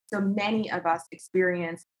So many of us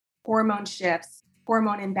experience hormone shifts,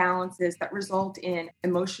 hormone imbalances that result in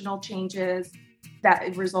emotional changes,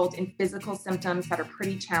 that result in physical symptoms that are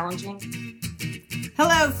pretty challenging.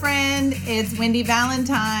 Hello, friend. It's Wendy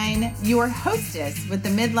Valentine, your hostess with the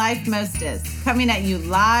Midlife Mostess, coming at you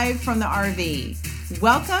live from the RV.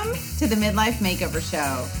 Welcome to the Midlife Makeover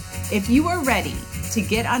Show. If you are ready to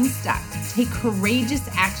get unstuck, take courageous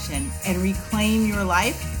action, and reclaim your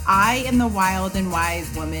life, I am the wild and wise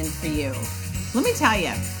woman for you. Let me tell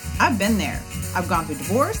you, I've been there. I've gone through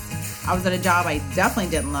divorce. I was at a job I definitely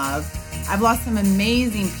didn't love. I've lost some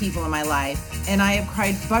amazing people in my life, and I have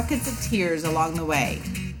cried buckets of tears along the way.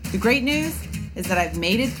 The great news is that I've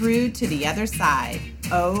made it through to the other side.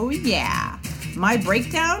 Oh yeah. My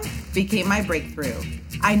breakdown became my breakthrough.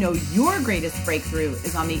 I know your greatest breakthrough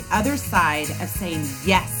is on the other side of saying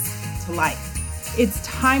yes to life. It's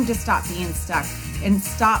time to stop being stuck and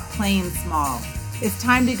stop playing small. It's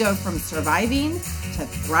time to go from surviving to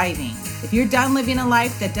thriving. If you're done living a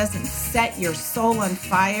life that doesn't set your soul on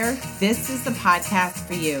fire, this is the podcast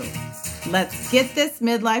for you. Let's get this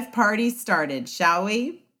midlife party started, shall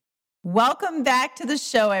we? Welcome back to the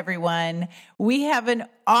show, everyone. We have an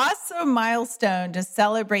awesome milestone to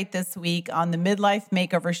celebrate this week on the Midlife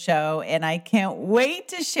Makeover Show, and I can't wait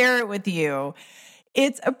to share it with you.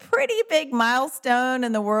 It's a pretty big milestone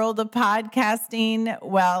in the world of podcasting.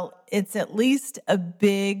 Well, it's at least a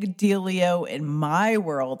big dealio in my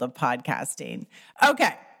world of podcasting.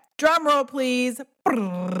 Okay, drum roll, please.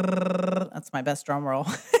 That's my best drum roll.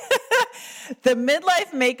 The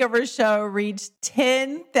Midlife Makeover Show reached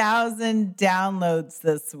 10,000 downloads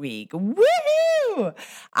this week. Woohoo!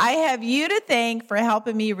 I have you to thank for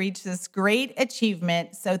helping me reach this great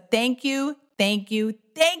achievement. So thank you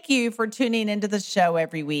for tuning into the show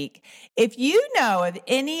every week. If you know of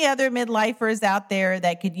any other midlifers out there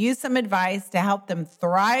that could use some advice to help them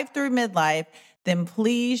thrive through midlife, then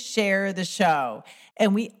please share the show.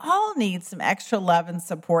 And we all need some extra love and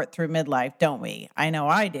support through midlife, don't we? I know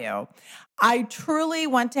I do. I truly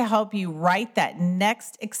want to help you write that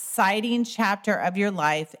next exciting chapter of your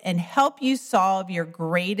life and help you solve your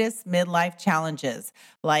greatest midlife challenges,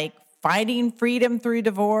 like finding freedom through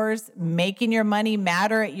divorce, making your money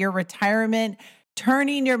matter at your retirement,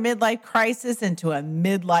 turning your midlife crisis into a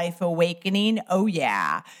midlife awakening. Oh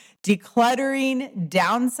yeah. Decluttering,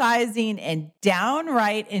 downsizing, and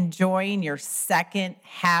downright enjoying your second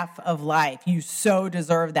half of life. You so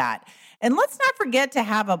deserve that. And let's not forget to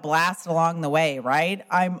have a blast along the way, right?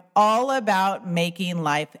 I'm all about making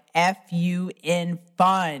life F-U-N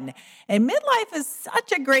fun. And midlife is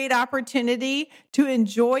such a great opportunity to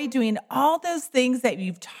enjoy doing all those things that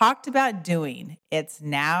you've talked about doing. It's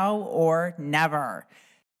now or never.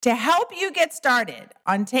 To help you get started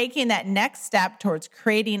on taking that next step towards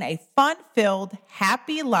creating a fun-filled,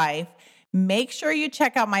 happy life, make sure you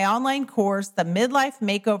check out my online course, The Midlife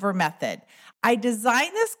Makeover Method. I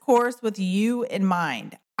designed this course with you in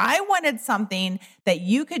mind. I wanted something that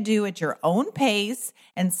you could do at your own pace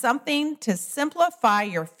and something to simplify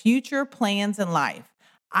your future plans in life.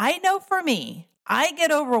 I know for me, I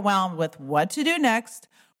get overwhelmed with what to do next,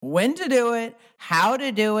 when to do it, how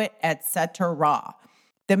to do it, etc.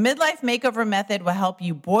 The Midlife Makeover Method will help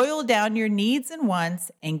you boil down your needs and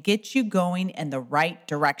wants and get you going in the right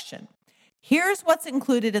direction. Here's what's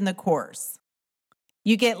included in the course.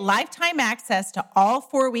 You get lifetime access to all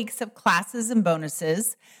 4 weeks of classes and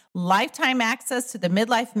bonuses, lifetime access to the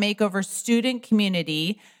Midlife Makeover student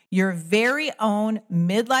community, your very own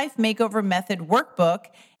Midlife Makeover Method workbook,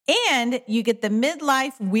 and you get the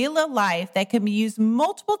Midlife Wheel of Life that can be used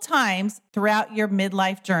multiple times throughout your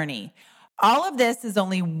midlife journey. All of this is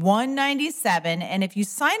only $197, and if you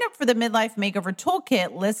sign up for the Midlife Makeover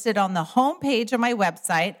Toolkit listed on the homepage of my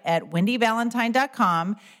website at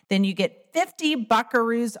wendyvalentine.com, then you get 50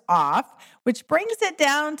 buckaroos off, which brings it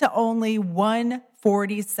down to only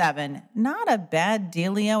 $147. Not a bad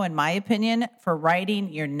dealio, in my opinion, for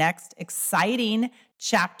writing your next exciting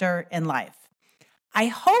chapter in life. I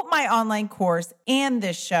hope my online course and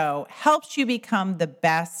this show helps you become the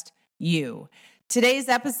best you. Today's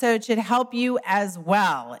episode should help you as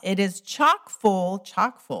well. It is chock full.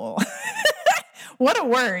 What a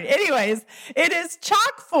word. Anyways, it is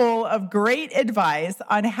chock full of great advice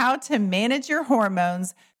on how to manage your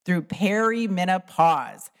hormones through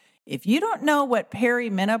perimenopause. If you don't know what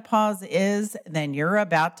perimenopause is, then you're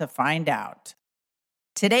about to find out.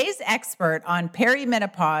 Today's expert on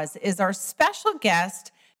perimenopause is our special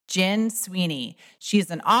guest, Jen Sweeney.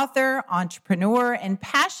 She's an author, entrepreneur, and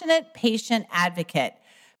passionate patient advocate.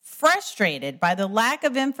 Frustrated by the lack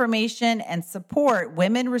of information and support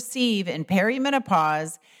women receive in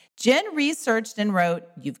perimenopause, Jen researched and wrote,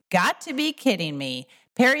 "You've got to be kidding me,"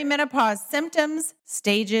 perimenopause symptoms,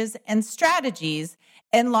 stages, and strategies,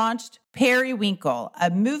 and launched Periwinkle, a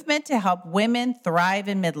movement to help women thrive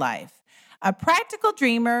in midlife. A practical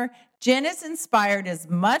dreamer, Jen is inspired as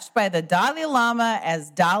much by the Dalai Lama as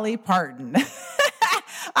Dolly Parton.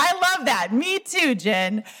 I love that. Me too,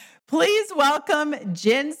 Jen. Please welcome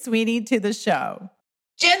Jen Sweeney to the show.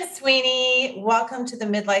 Jen Sweeney, welcome to the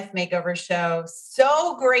Midlife Makeover Show.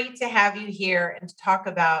 So great to have you here and to talk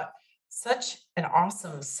about such an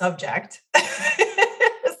awesome subject,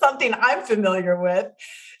 something I'm familiar with.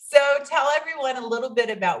 So tell everyone a little bit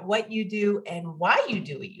about what you do and why you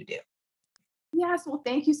do what you do. Yes, well,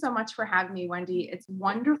 thank you so much for having me, Wendy. It's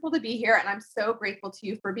wonderful to be here, and I'm so grateful to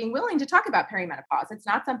you for being willing to talk about perimenopause. It's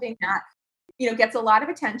not something that gets a lot of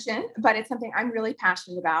attention, but it's something I'm really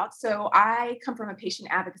passionate about. So I come from a patient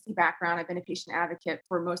advocacy background. I've been a patient advocate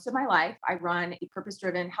for most of my life. I run a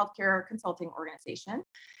purpose-driven healthcare consulting organization.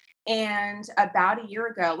 And about a year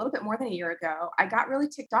ago, a little bit more than a year ago, I got really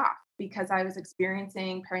ticked off because I was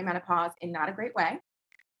experiencing perimenopause in not a great way.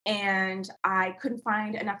 And I couldn't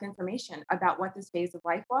find enough information about what this phase of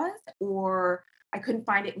life was, or I couldn't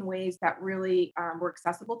find it in ways that really were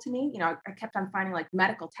accessible to me. I kept on finding like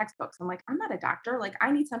medical textbooks. I'm like, I'm not a doctor. Like,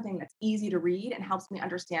 I need something that's easy to read and helps me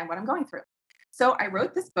understand what I'm going through. So I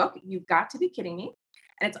wrote this book, You've Got to Be Kidding Me.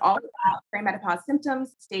 And it's all about perimenopause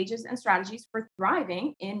symptoms, stages, and strategies for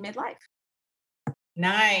thriving in midlife.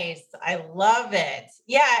 Nice. I love it.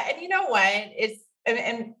 Yeah. And you know what?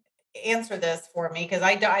 And answer this for me, because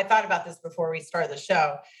I thought about this before we started the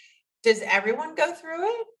show. Does everyone go through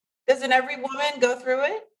it? Doesn't every woman go through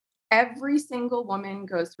it? Every single woman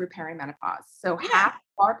goes through perimenopause. So half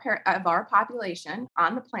of our population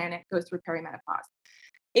on the planet goes through perimenopause.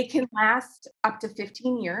 It can last up to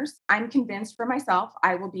 15 years. I'm convinced for myself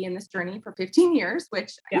I will be in this journey for 15 years,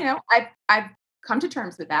 which, I've come to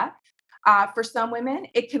terms with that. For some women,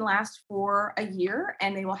 it can last for a year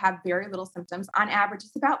and they will have very little symptoms. On average,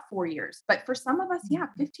 it's about 4 years. But for some of us,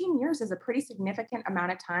 15 years is a pretty significant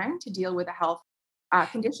amount of time to deal with a health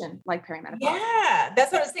condition like perimenopause. Yeah,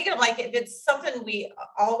 that's what I was thinking. Like, if it's something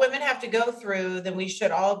all women have to go through, then we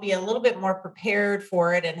should all be a little bit more prepared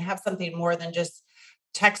for it and have something more than just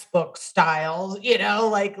textbook styles,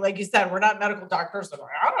 like you said, we're not medical doctors. So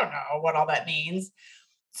I don't know what all that means.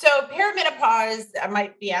 So perimenopause, I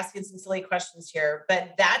might be asking some silly questions here,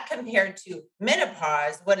 but that compared to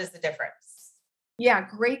menopause, what is the difference? Yeah,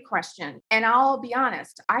 great question. And I'll be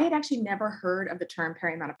honest, I had actually never heard of the term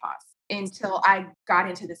perimenopause until I got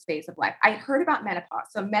into this phase of life. I had heard about menopause.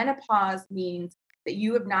 So menopause means that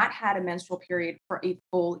you have not had a menstrual period for a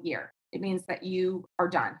full year. It means that you are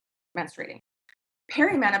done menstruating.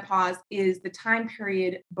 Perimenopause is the time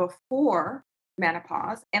period before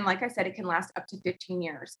menopause. And like I said, it can last up to 15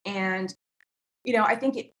 years. And, I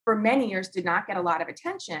think it for many years did not get a lot of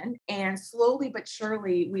attention. And slowly but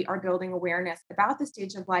surely, we are building awareness about the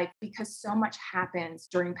stage of life because so much happens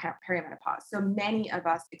during perimenopause. So many of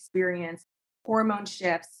us experience hormone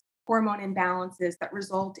shifts, hormone imbalances that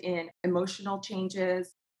result in emotional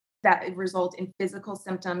changes, that result in physical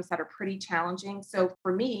symptoms that are pretty challenging. So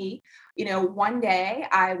for me, one day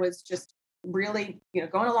I was just really,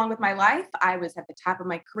 going along with my life. I was at the top of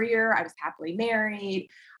my career. I was happily married.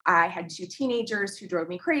 I had 2 teenagers who drove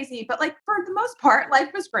me crazy, but like for the most part, life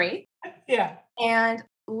was great. Yeah. And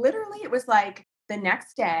literally it was like the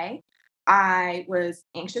next day I was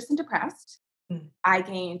anxious and depressed. I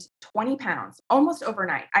gained 20 pounds almost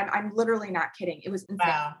overnight. I'm literally not kidding. It was insane.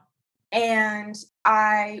 Wow. And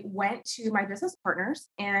I went to my business partners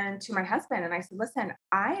and to my husband and I said, listen,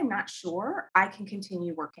 I am not sure I can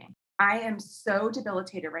continue working. I am so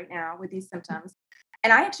debilitated right now with these symptoms.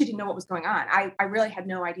 And I actually didn't know what was going on. I really had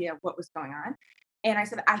no idea what was going on. And I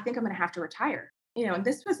said, I think I'm going to have to retire. And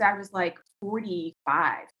I was like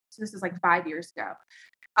 45. So this is like 5 years ago.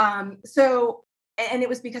 And it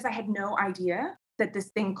was because I had no idea that this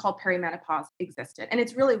thing called perimenopause existed. And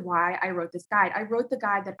it's really why I wrote this guide. I wrote the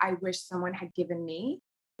guide that I wish someone had given me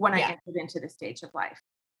when I entered into this stage of life.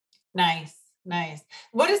 Nice.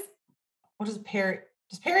 What does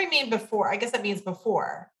peri mean before? I guess that means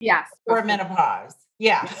before. Yes. Or menopause.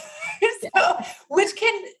 Yeah. So, I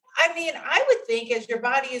would think as your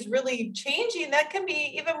body is really changing, that can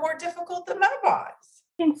be even more difficult than menopause.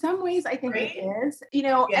 In some ways, I think it is,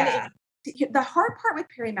 Yeah. and the hard part with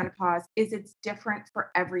perimenopause is it's different for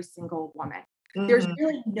every single woman. Mm-hmm. There's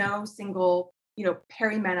really no single,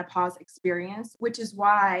 perimenopause experience, which is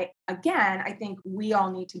why, again, I think we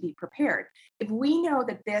all need to be prepared. If we know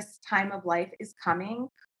that this time of life is coming,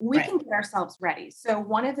 we can get ourselves ready. So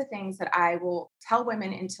one of the things that I will tell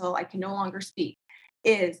women until I can no longer speak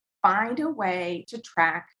is find a way to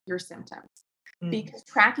track your symptoms, Mm. because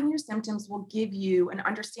tracking your symptoms will give you an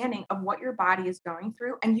understanding of what your body is going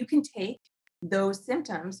through. And you can take those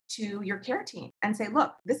symptoms to your care team and say,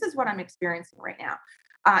 look, this is what I'm experiencing right now.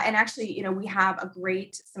 And actually, we have a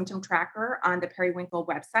great symptom tracker on the Periwinkle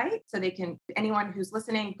website. So anyone who's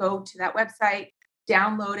listening, go to that website,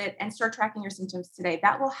 download it, and start tracking your symptoms today.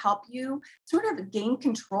 That will help you sort of gain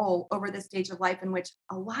control over the stage of life in which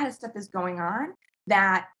a lot of stuff is going on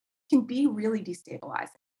that can be really destabilizing.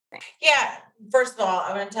 Yeah. First of all,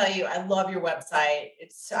 I'm going to tell you, I love your website.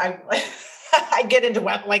 I get into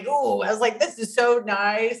web like, oh, I was like, this is so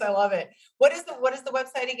nice. I love it. What is the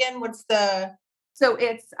website again? What's the So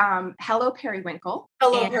it's Hello Periwinkle.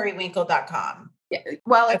 And helloperiwinkle.com? yeah,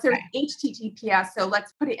 well, there's Okay. HTTPS, so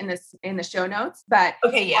let's put it in the show notes. But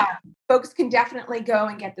Okay. Yeah. folks can definitely go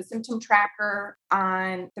and get the symptom tracker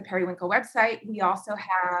on the Periwinkle website. We also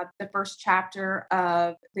have the first chapter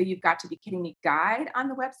of the You've Got to Be Kidding Me guide on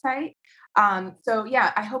the website. So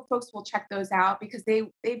yeah, I hope folks will check those out because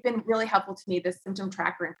they've been really helpful to me. The symptom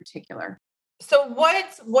tracker in particular. So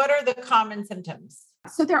what are the common symptoms?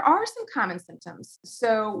 So there are some common symptoms.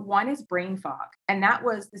 So one is brain fog, and that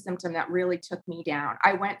was the symptom that really took me down.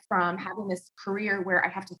 I went from having this career where I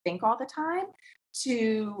have to think all the time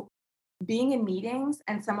to being in meetings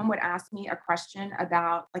and someone would ask me a question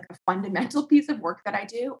about like a fundamental piece of work that I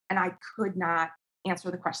do, and I could not answer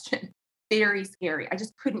the question. Very scary. I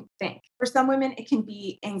just couldn't think. For some women, it can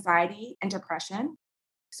be anxiety and depression.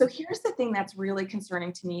 So here's the thing that's really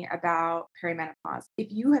concerning to me about perimenopause. If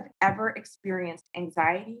you have ever experienced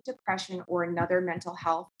anxiety, depression, or another mental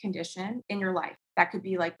health condition in your life, that could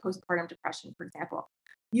be like postpartum depression, for example,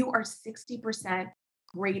 you are 60%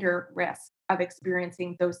 greater risk of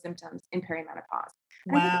experiencing those symptoms in perimenopause.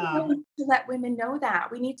 And I think we Wow. really need to let women know that.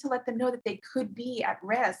 We need to let them know that they could be at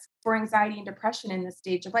risk for anxiety and depression in this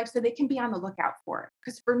stage of life so they can be on the lookout for it.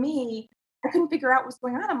 Because for me, I couldn't figure out what's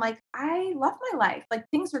going on. I'm like, I love my life. Like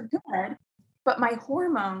things are good, but my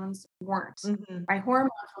hormones weren't. Mhm. My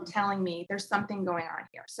hormones were telling me there's something going on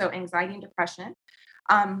here. So anxiety and depression.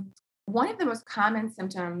 Um, One of the most common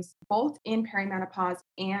symptoms, both in perimenopause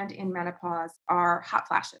and in menopause, are hot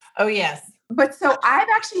flashes. Oh, yes. But so I've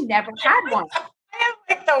actually never had one. I am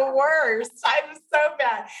like the worst. I'm so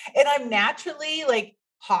bad. And I'm naturally like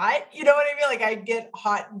hot. You know what I mean? Like I get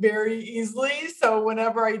hot very easily. So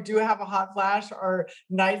whenever I do have a hot flash or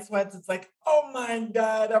night sweats, it's like, oh my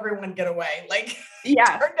God, everyone get away. Like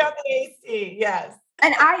Yes. turn down the AC. Yes.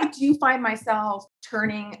 And I do find myself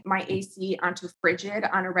turning my AC onto frigid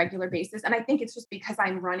on a regular basis. And I think it's just because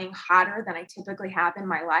I'm running hotter than I typically have in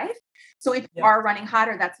my life. So if you Yep. are running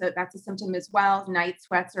hotter, that's a symptom as well. Night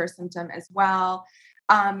sweats are a symptom as well.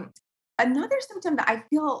 Um, Another symptom that I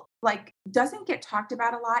feel like doesn't get talked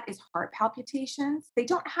about a lot is heart palpitations. They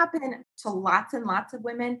don't happen to lots and lots of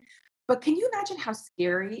women, but can you imagine how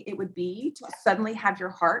scary it would be to suddenly have your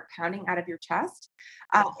heart pounding out of your chest?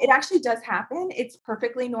 It actually does happen. It's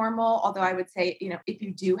perfectly normal. Although I would say, if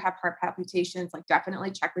you do have heart palpitations, like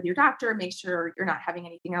definitely check with your doctor, make sure you're not having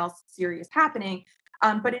anything else serious happening.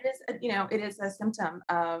 But it is a symptom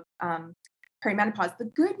of perimenopause. The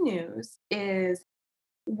good news is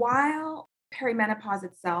while perimenopause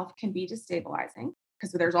itself can be destabilizing,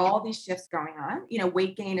 because there's all these shifts going on,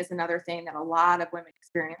 weight gain is another thing that a lot of women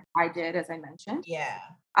experience. I did, as I mentioned. Yeah.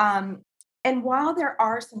 Um, and while there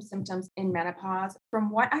are some symptoms in menopause, from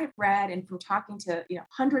what I've read and from talking to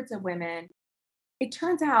hundreds of women, it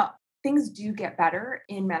turns out things do get better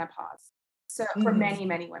in menopause. So for Mhm. many,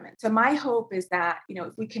 many women. So my hope is that,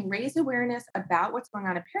 if we can raise awareness about what's going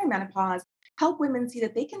on in perimenopause, help women see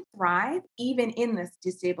that they can thrive even in this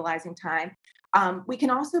destabilizing time. We can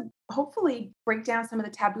also hopefully break down some of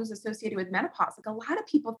the taboos associated with menopause. Like a lot of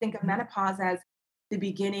people think of menopause as the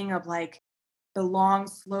beginning of like the long,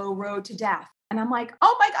 slow road to death. And I'm like,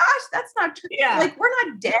 oh my gosh, that's not true. Yeah. Like we're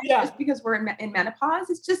not dead Yeah. just because we're in menopause.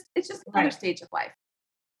 It's just another Right. stage of life.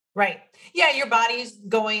 Right. Yeah, your body's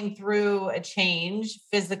going through a change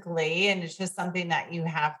physically, and it's just something that you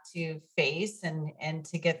have to face and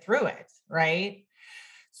to get through it, right?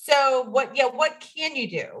 So what can you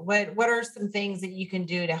do? What are some things that you can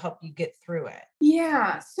do to help you get through it?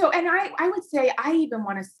 Yeah. So, and I would say I even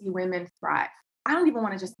want to see women thrive. I don't even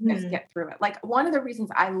want to just Mhm. get through it. Like one of the reasons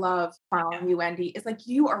I love following you, Wendy, is like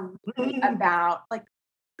you are really Yeah. about like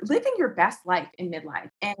living your best life in midlife.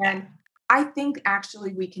 And Yeah. I think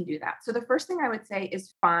actually we can do that. So the first thing I would say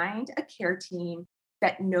is find a care team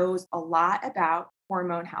that knows a lot about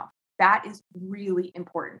hormone health. That is really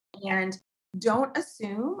important. And don't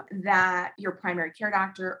assume that your primary care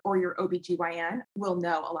doctor or your OBGYN will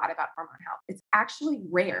know a lot about hormone health. It's actually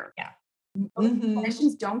rare. Yeah. Most Mhm.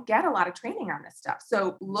 clinicians don't get a lot of training on this stuff.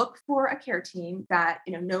 So look for a care team that,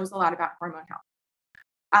 knows a lot about hormone health.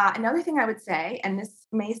 Another thing I would say, and this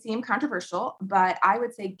may seem controversial, but I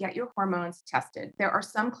would say get your hormones tested. There are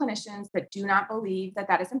some clinicians that do not believe that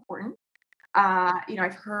that is important.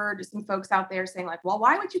 I've heard some folks out there saying, like, well,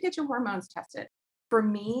 why would you get your hormones tested? For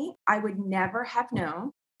me, I would never have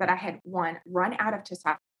known that I had one run out of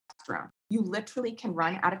testosterone. You literally can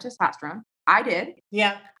run out of testosterone. I did.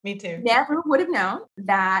 Yeah, me too. Never would have known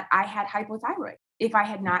that I had hypothyroid if I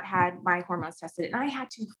had not had my hormones tested, and I had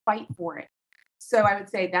to fight for it. So I would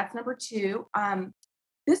say that's number two.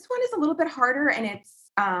 This one is a little bit harder, and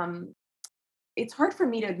it's hard for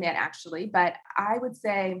me to admit actually, but I would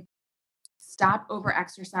say stop over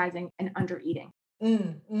exercising and under eating.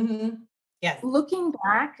 Mhm. Yes. Looking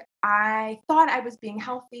back, I thought I was being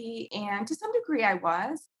healthy, and to some degree I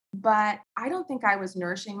was, but I don't think I was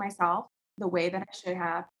nourishing myself the way that I should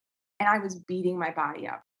have, and I was beating my body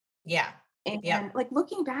up. Yeah. And Yep. like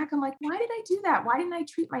looking back, I'm like, why did I do that? Why didn't I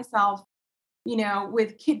treat myself,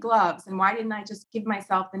 with kid gloves? And why didn't I just give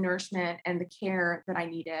myself the nourishment and the care that I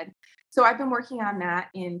needed? So I've been working on that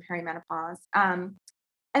in perimenopause.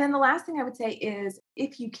 And then the last thing I would say is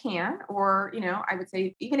if you can, or, I would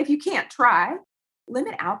say even if you can't, try,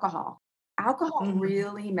 limit alcohol. Alcohol Mhm.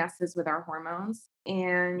 really messes with our hormones.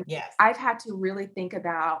 And Yes. I've had to really think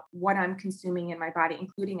about what I'm consuming in my body,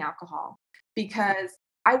 including alcohol, because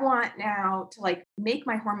I want now to like make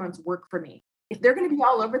my hormones work for me. If they're going to be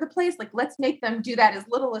all over the place, like let's make them do that as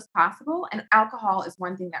little as possible. And alcohol is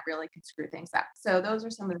one thing that really can screw things up. So those are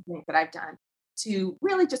some of the things that I've done to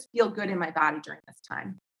really just feel good in my body during this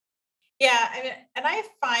time. Yeah, I mean, and I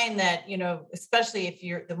find that, especially if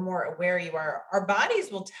you're the more aware you are, our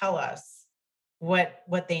bodies will tell us what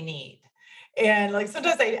they need. And like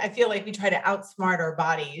sometimes I feel like we try to outsmart our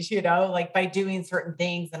bodies, like by doing certain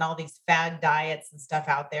things and all these fad diets and stuff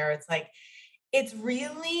out there. It's like it's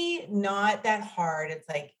really not that hard. It's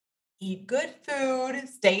like eat good food,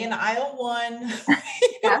 stay in aisle one. You know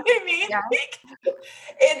Yes, what I mean? yes,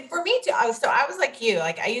 And for me too, I was like you,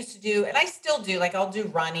 like I used to do, and I still do, like I'll do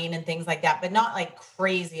running and things like that, but not like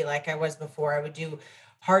crazy like I was before. I would do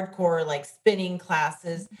hardcore like spinning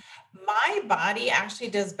classes. My body actually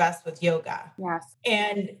does best with yoga. yes.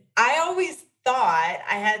 And I always thought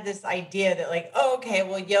I had this idea that like, oh, okay,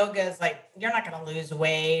 well, yoga is like you're not gonna lose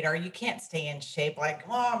weight or you can't stay in shape, like,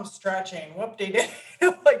 oh, I'm stretching,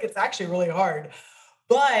 whoop-de-doo. Like it's actually really hard.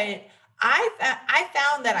 But I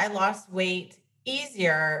found that I lost weight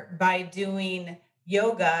easier by doing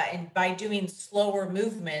yoga and by doing slower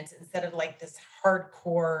movements instead of like this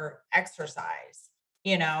hardcore exercise,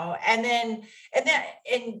 and then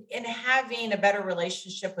in having a better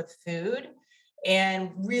relationship with food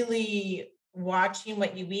and really watching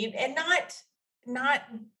what you eat and not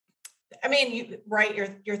I mean, right,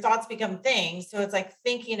 your thoughts become things. So it's like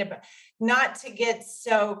thinking about not to get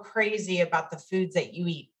so crazy about the foods that you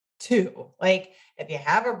eat too. Like if you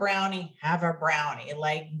have a brownie,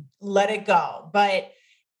 like let it go. But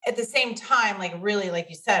at the same time, like really, like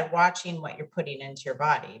you said, watching what you're putting into your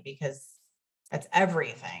body because that's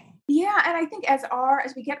everything. Yeah, and I think as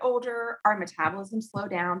we get older, our metabolism slow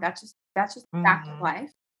down. That's just a fact of Mhm.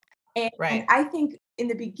 life. And Right. I think in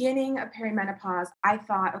the beginning of perimenopause, I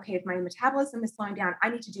thought, okay, if my metabolism is slowing down, I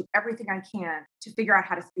need to do everything I can to figure out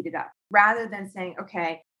how to speed it up, rather than saying,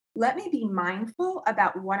 okay, let me be mindful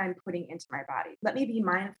about what I'm putting into my body. Let me be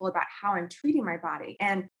mindful about how I'm treating my body.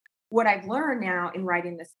 And what I've learned now in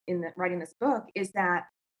writing this book is that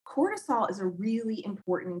cortisol is a really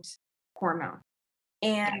important hormone.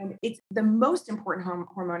 Yeah. And it's the most important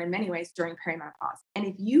hormone in many ways during perimenopause. And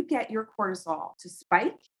if you get your cortisol to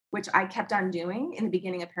spike, which I kept on doing in the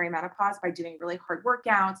beginning of perimenopause by doing really hard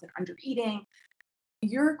workouts and under eating,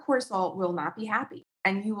 your cortisol will not be happy.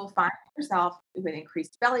 And you will find yourself with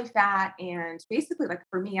increased belly fat. And basically, like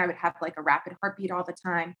for me, I would have like a rapid heartbeat all the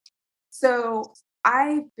time. So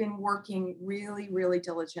I've been working really, really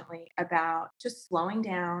diligently about just slowing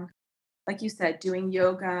down, like you said, doing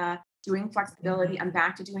yoga, doing flexibility. I'm Mhm.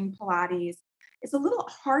 back to doing Pilates. It's a little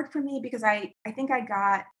hard for me because I think I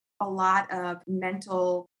got a lot of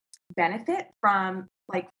mental benefit from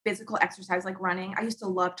like physical exercise, like running. I used to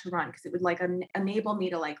love to run because it would like enable me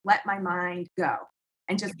to like let my mind go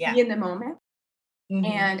and just Yeah. be in the moment. Mhm.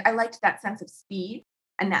 And I liked that sense of speed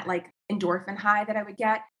and that like endorphin high that I would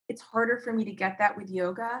get. It's harder for me to get that with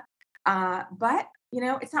yoga. But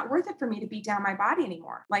it's not worth it for me to beat down my body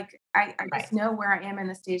anymore. Like I just Right. know where I am in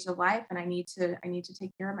the stage of life and I need to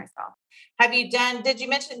take care of myself. Did you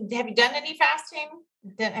mention, have you done any fasting?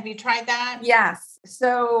 Have you tried that? Yes.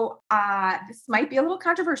 So this might be a little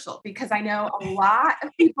controversial because I know a lot of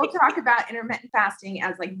people talk about intermittent fasting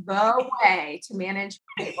as like the way to manage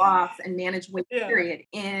weight loss and manage weight Yeah. period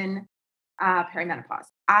in perimenopause.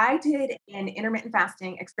 I did an intermittent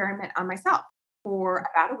fasting experiment on myself for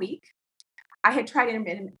about a week. I had tried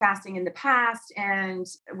intermittent fasting in the past and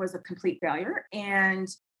it was a complete failure and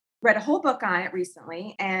read a whole book on it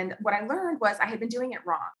recently. And what I learned was I had been doing it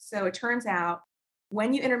wrong. So it turns out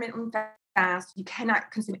when you intermittent fast, you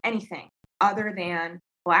cannot consume anything other than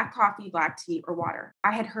black coffee, black tea, or water.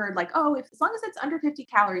 I had heard like, oh, if as long as it's under 50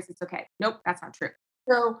 calories, it's okay. Nope, that's not true.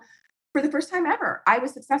 So for the first time ever, I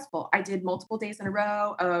was successful. I did multiple days in a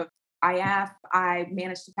row of IF. I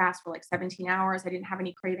managed to fast for like 17 hours. I didn't have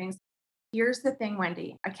any cravings. Here's the thing,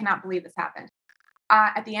 Wendy. I cannot believe this happened.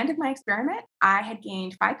 At the end of my experiment, I had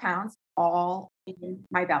gained 5 pounds all in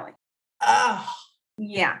my belly. Oh,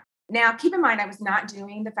 Yeah. Now, keep in mind, I was not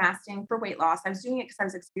doing the fasting for weight loss. I was doing it because I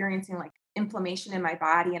was experiencing like inflammation in my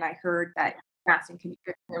body, and I heard that fasting can be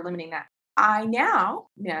good for limiting that. I now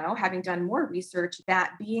know, having done more research,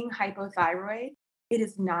 that being hypothyroid, it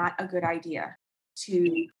is not a good idea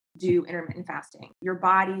to do intermittent fasting. Your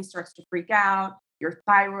body starts to freak out. Your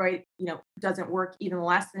thyroid, doesn't work even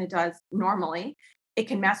less than it does normally. It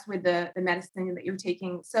can mess with the medicine that you're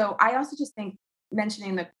taking. So I also just think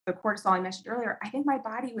mentioning the cortisol I mentioned earlier, I think my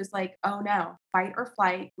body was like, oh no, fight or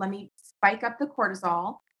flight. Let me spike up the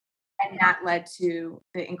cortisol. And that led to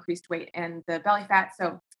the increased weight and the belly fat.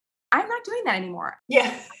 So I'm not doing that anymore.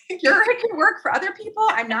 yeah. Sure, it can work for other people.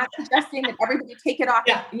 I'm not suggesting that everybody take it off,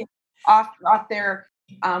 Yeah. off their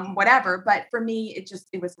whatever. But for me, it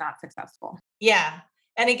was not successful. Yeah.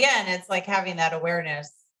 And again, it's like having that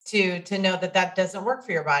awareness to know that that doesn't work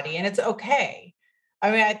for your body and it's okay. I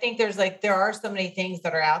mean, I think there are so many things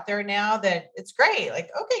that are out there now that it's great. Like,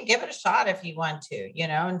 okay, give it a shot if you want to,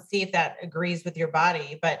 and see if that agrees with your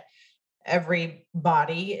body. But every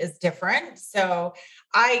body is different. So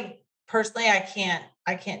I personally, I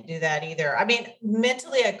can't do that either. I mean,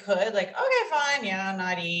 mentally I could like, okay, fine. Yeah,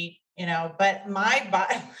 not eat, but my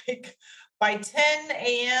body, like by 10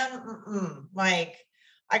 a.m., like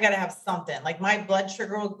I got to have something like my blood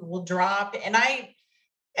sugar will drop. I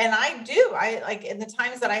like in the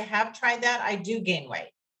times that I have tried that, I do gain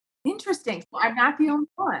weight. Interesting. So I'm not the only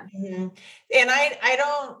one. Mhm. And I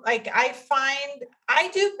don't like I find I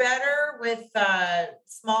do better with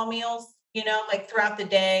small meals, like throughout the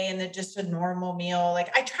day and then just a normal meal.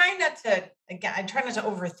 Like I try not to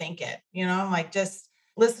overthink it, like just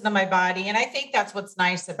listen to my body. And I think that's what's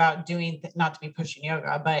nice about not to be pushing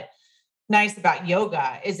yoga, but nice about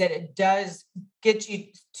yoga is that it does get you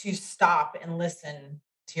to stop and listen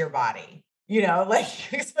to your body. Like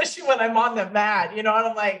especially when I'm on the mat, and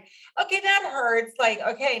I'm like, okay, that hurts. Like,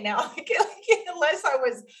 okay, now unless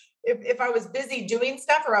if I was busy doing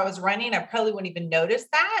stuff or I was running, I probably wouldn't even notice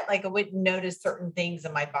that. Like I wouldn't notice certain things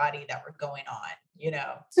in my body that were going on.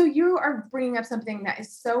 So you are bringing up something that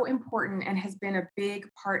is so important and has been a big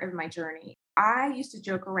part of my journey. I used to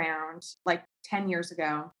joke around like 10 years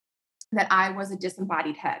ago that I was a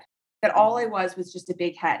disembodied head, that all I was just a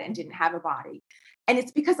big head and didn't have a body. And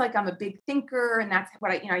it's because like I'm a big thinker and that's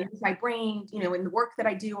what I use my brain, in the work that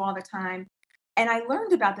I do all the time. And I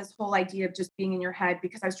learned about this whole idea of just being in your head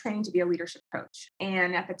because I was training to be a leadership coach.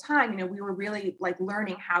 And at the time, we were really like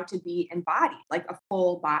learning how to be embodied, like a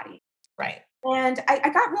full body. Right. And I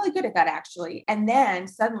got really good at that actually. And then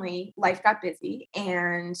suddenly life got busy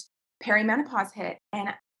and perimenopause hit.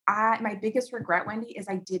 And my biggest regret, Wendy, is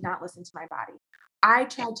I did not listen to my body. I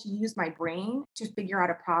tried to use my brain to figure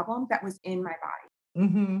out a problem that was in my body.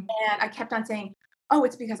 Hmm. And I kept on saying, oh,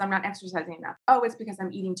 it's because I'm not exercising enough. Oh, it's because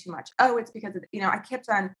I'm eating too much. Oh, it's because of, I kept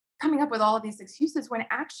on coming up with all of these excuses when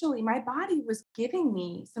actually my body was giving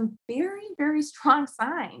me some very, very strong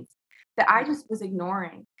signs that I just was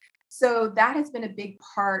ignoring. So that has been a big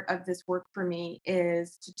part of this work for me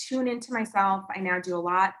is to tune into myself. I now do a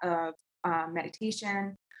lot of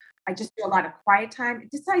meditation. I just do a lot of quiet time.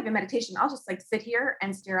 It's not even meditation. I'll just like sit here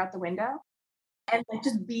and stare out the window and like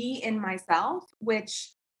just be in myself,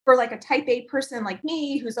 which for like a type A person like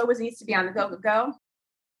me, who's always needs to be on the go, go, go,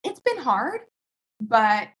 it's been hard,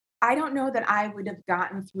 but I don't know that I would have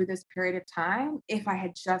gotten through this period of time if I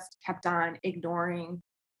had just kept on ignoring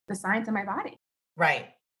the signs in my body. Right.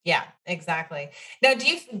 Yeah, exactly. Now,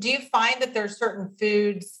 do you find that there's certain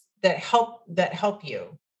foods that help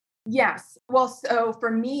you? Yes. Well, so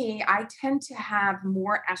for me, I tend to have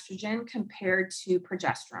more estrogen compared to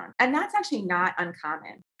progesterone. And that's actually not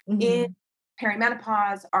uncommon. In Hmm.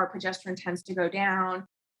 perimenopause, our progesterone tends to go down.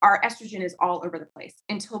 Our estrogen is all over the place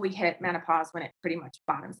until we hit menopause when it pretty much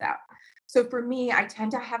bottoms out. So for me, I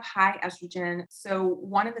tend to have high estrogen. So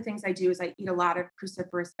one of the things I do is I eat a lot of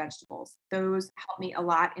cruciferous vegetables. Those help me a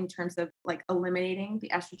lot in terms of like eliminating the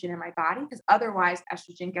estrogen in my body because otherwise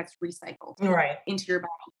estrogen gets recycled Right. into your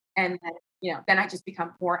body. And then, then I just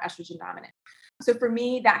become more estrogen dominant. So for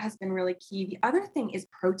me, that has been really key. The other thing is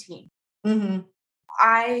protein. Hmm.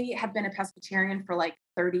 I have been a pescatarian for like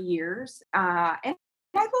 30 years, and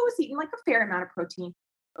I've always eaten like a fair amount of protein.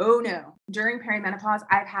 Oh no, during perimenopause,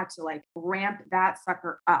 I've had to like ramp that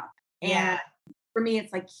sucker up. And Yeah. for me,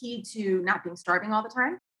 it's like key to not being starving all the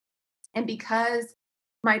time. And because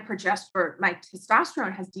my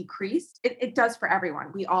testosterone has decreased, it does for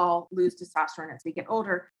everyone. We all lose testosterone as we get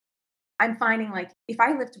older. I'm finding like if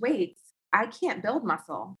I lift weights, I can't build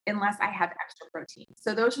muscle unless I have extra protein.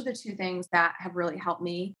 So those are the two things that have really helped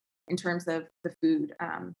me in terms of the food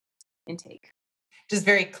intake. Just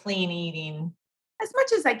very clean eating. As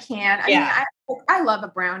much as I can. I mean, Yeah. I love a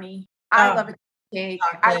brownie. I Oh, love a cake.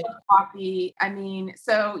 I chocolate. love coffee. I mean,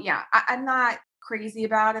 so yeah, I'm not crazy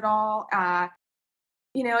about it all.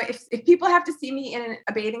 If people have to see me in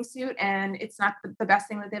a bathing suit and it's not the best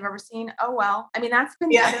thing that they've ever seen, oh well. I mean, that's been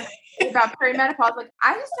the Yeah. other thing about perimenopause. Like,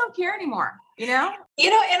 I just don't care anymore. You know?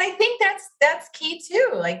 And I think that's key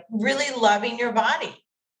too, like really loving your body.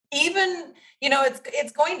 Even,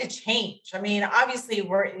 it's going to change. I mean, obviously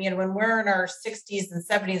when we're in our 60s and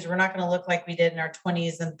 70s, we're not going to look like we did in our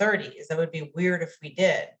 20s and 30s. That would be weird if we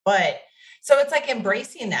did. But so it's like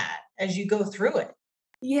embracing that as you go through it.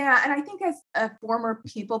 Yeah, and I think as a former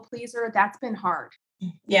people pleaser, that's been hard.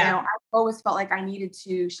 Yeah. I've always felt like I needed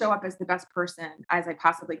to show up as the best person as I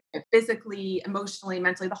possibly could, physically, emotionally,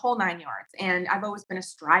 mentally, the whole 9 yards. And I've always been a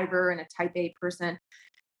striver and a type A person.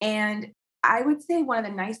 And I would say one of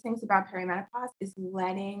the nice things about perimenopause is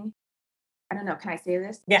letting, I don't know, can I say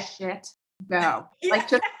this? Yeah. Shit go. Yeah. Like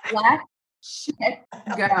just let shit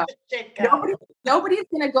go. Let the shit go. Nobody nobody's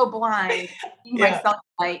gonna go blind seeing my Yeah.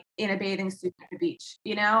 cellulite in a bathing suit at the beach,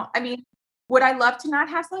 you know? I mean, would I love to not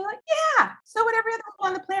have cellulite? Yeah, so would every other girl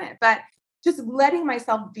on the planet, but just letting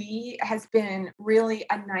myself be has been really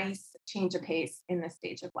a nice change of pace in this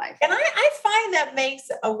stage of life. And I find that makes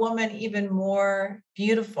a woman even more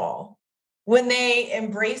beautiful when they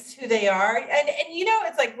embrace who they are. And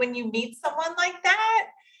it's like when you meet someone like that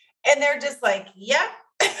and they're just like, yep.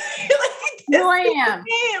 Like Who this I is am.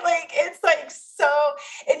 me. Like it's like so,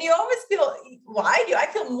 and you always feel, well, I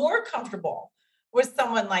feel more comfortable with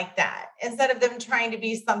someone like that instead of them trying to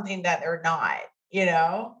be something that they're not,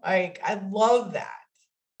 like I love that.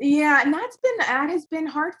 Yeah, and that has been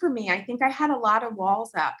hard for me. I think I had a lot of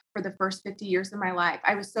walls up for the first 50 years of my life.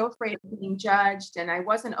 I was so afraid of being judged and I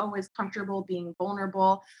wasn't always comfortable being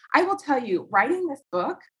vulnerable. I will tell you, writing this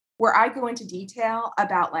book where I go into detail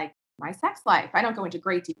about like my sex life. I don't go into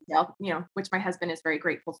great detail, which my husband is very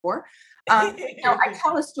grateful for. I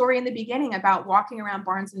tell a story in the beginning about walking around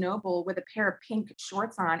Barnes and Noble with a pair of pink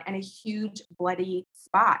shorts on and a huge bloody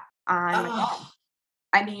spot on my bum. Oh,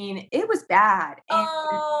 I mean, it was bad. And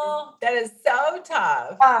oh, that is so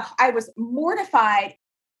tough. I was mortified.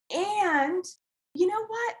 And you know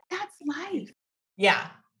what? That's life. Yeah.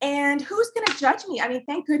 And who's going to judge me? I mean,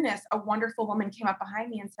 thank goodness a wonderful woman came up behind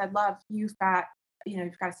me and said, "Love, you've got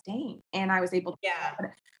a stain." And I was able to, Yeah.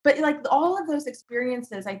 but like all of those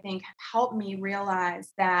experiences, I think have helped me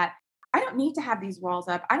realize that I don't need to have these walls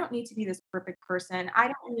up. I don't need to be this perfect person. I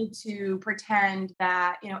don't need to pretend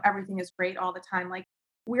that, everything is great all the time. Like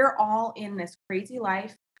we're all in this crazy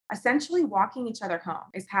life, essentially walking each other home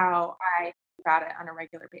is how I think about it on a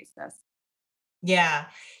regular basis. Yeah.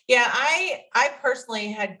 Yeah. I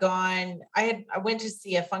personally had gone, I went to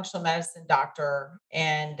see a functional medicine doctor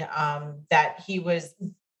and that he was,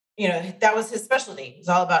 that was his specialty. It was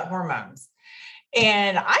all about hormones.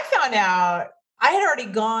 And I found out I had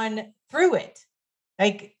already gone through it.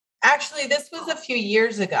 Like actually this was a few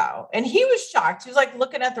years ago. And he was shocked. He was like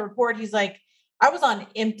looking at the report. He's like, I was on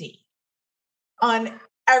empty on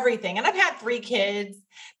everything. And I've had 3 kids,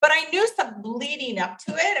 but I knew some leading up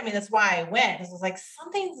to it. I mean, that's why I went. 'Cause I was like,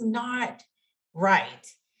 something's not right.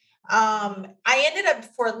 I ended up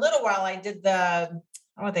for a little while, I did I don't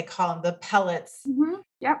know what they call them, the pellets.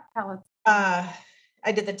 Yep. Pellets. Uh,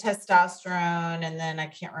 I did the testosterone and then I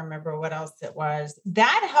can't remember what else it was.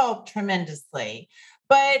 That helped tremendously.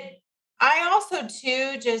 But I also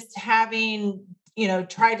too, just having,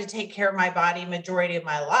 tried to take care of my body majority of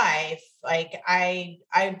my life, Like I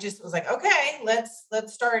just was like, okay, let's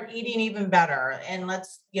start eating even better. And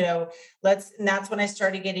and that's when I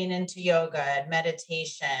started getting into yoga and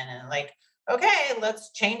meditation and like, okay,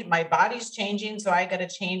 let's change. My body's changing. So I got to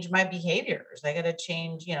change my behaviors. I got to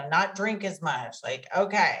change, not drink as much. Like,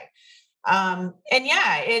 okay. And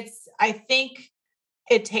yeah, I think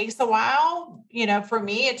it takes a while. For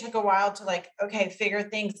me, it took a while to like, okay, figure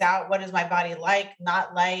things out. What is my body like,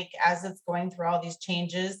 not like, as it's going through all these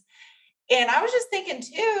changes. And I was just thinking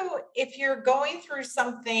too, if you're going through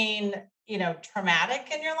something, traumatic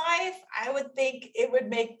in your life, I would think it would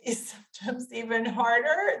make these symptoms even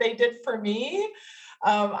harder. They did for me.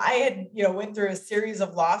 I had, went through a series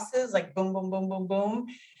of losses, like boom, boom, boom, boom, boom,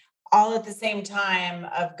 all at the same time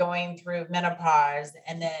of going through menopause.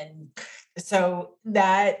 And then, so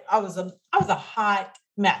that I was a hot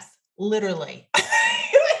mess, literally.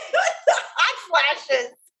 Hot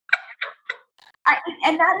flashes.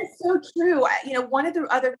 And that is so true. One of the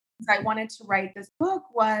other things I wanted to write this book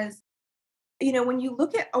was, when you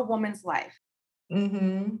look at a woman's life,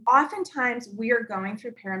 Mm-hmm. oftentimes we are going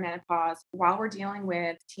through perimenopause while we're dealing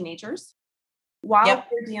with teenagers, while Yep.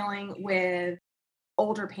 we're dealing with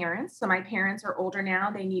older parents. So my parents are older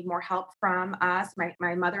now. They need more help from us.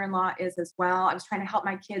 My mother-in-law is as well. I was trying to help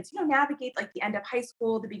my kids, navigate like the end of high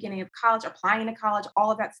school, the beginning of college, applying to college,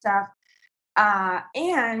 all of that stuff.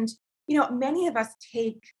 And many of us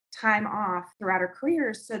take time off throughout our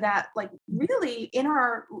careers so that like really in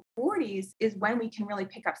our 40s is when we can really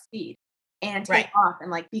pick up speed and take Right. off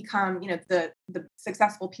and like become, the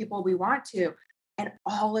successful people we want to. And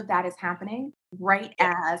all of that is happening right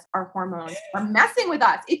Yeah. as our hormones are messing with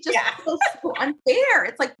us. It just Yeah. feels so unfair.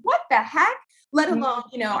 It's like, what the heck? Let alone,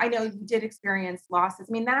 Mhm. I know you did experience losses.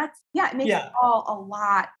 I mean, it makes it Yeah. all a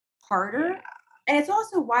lot harder. Yeah. And it's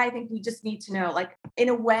also why I think we just need to know, like, in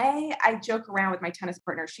a way, I joke around with my tennis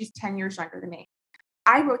partner. She's 10 years younger than me.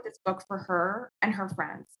 I wrote this book for her and her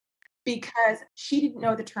friends because she didn't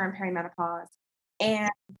know the term perimenopause. And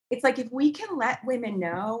it's like if we can let women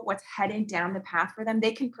know what's heading down the path for them,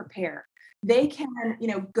 they can prepare. They can,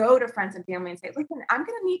 go to friends and family and say, listen, I'm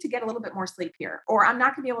going to need to get a little bit more sleep here, or I'm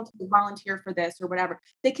not going to be able to volunteer for this or whatever.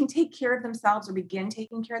 They can take care of themselves or begin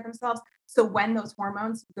taking care of themselves. So when those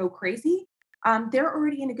hormones go crazy, they're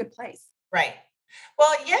already in a good place. Right.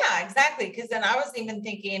 Well, yeah, exactly. Because then I was even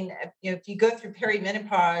thinking, if you go through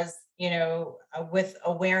perimenopause, with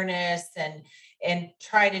awareness and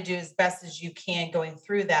try to do as best as you can going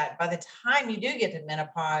through that, by the time you do get to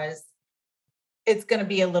menopause, it's going to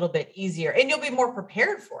be a little bit easier, and you'll be more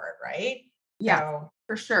prepared for it, right? Yes, So,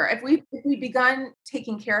 for sure. If we begun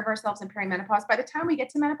taking care of ourselves in perimenopause, by the time we get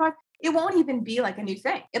to menopause, it won't even be like a new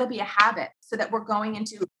thing. It'll be a habit so that we're going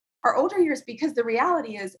into our older years because the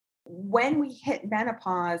reality is when we hit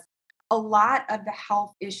menopause, a lot of the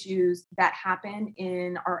health issues that happen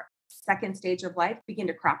in our second stage of life begin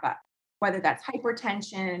to crop up, whether that's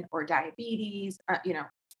hypertension or diabetes,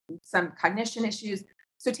 some cognition issues.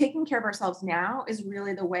 So taking care of ourselves now is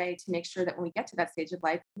really the way to make sure that when we get to that stage of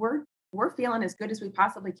life, we're feeling as good as we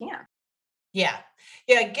possibly can. yeah,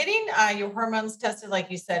 yeah, getting your hormones tested,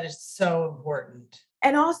 like you said, is so important.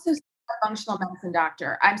 And also a functional medicine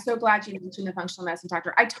doctor. I'm so glad you mentioned the functional medicine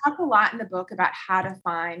doctor. I talk a lot in the book about how to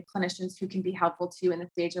find clinicians who can be helpful to you in the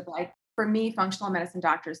stage of life. For me, functional medicine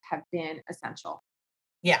doctors have been essential.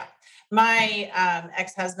 Yeah. My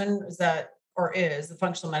ex-husband is a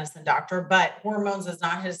functional medicine doctor, but hormones is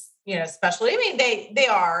not his, specialty. I mean, they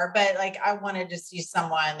are, but like I wanted to see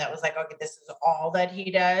someone that was like, okay, this is all that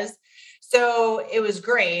he does. So it was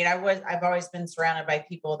great. I've always been surrounded by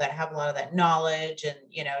people that have a lot of that knowledge and,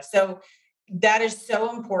 so that is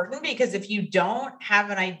so important because if you don't have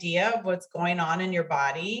an idea of what's going on in your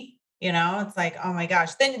body, it's like, oh my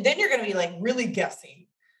gosh, then you're going to be like really guessing.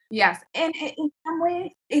 Yes, and in some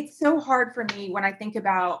ways, it's so hard for me when I think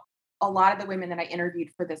about a lot of the women that I interviewed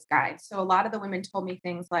for this guide. So a lot of the women told me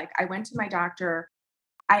things like, I went to my doctor,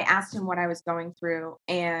 I asked him what I was going through,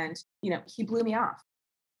 and he blew me off.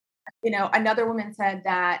 Another woman said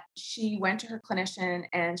that she went to her clinician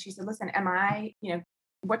and she said, listen,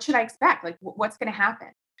 what should I expect? Like, what's going to happen?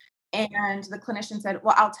 And the clinician said,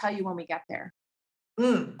 well, I'll tell you when we get there.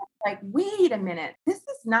 Mm, Like, wait a minute, this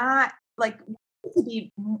is not like we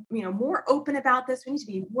need to be more open about this. We need to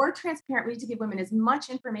be more transparent. We need to give women as much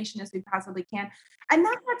information as we possibly can. And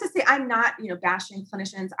that's not to say I'm not bashing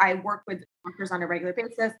clinicians. I work with doctors on a regular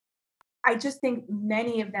basis. I just think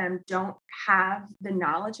many of them don't have the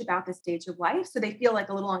knowledge about the stage of life. So they feel like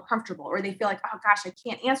a little uncomfortable or they feel like, oh gosh, I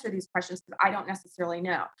can't answer these questions because I don't necessarily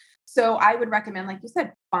know. So I would recommend, like you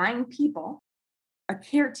said, find people, a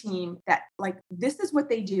care team that like this is what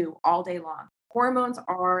they do all day long. Hormones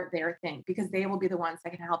are their thing because they will be the ones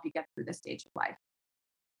that can help you get through this stage of life.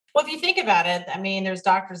 Well, if you think about it, I mean, there's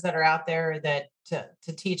doctors that are out there that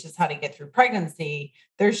to teach us how to get through pregnancy.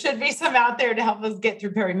 There should be some out there to help us get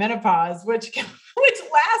through perimenopause, which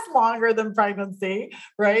lasts longer than pregnancy,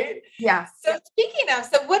 right? Yes. So speaking of,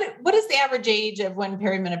 so what is the average age of when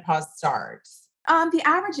perimenopause starts? The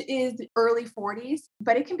average is early 40s,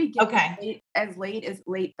 but it can be Okay. as late as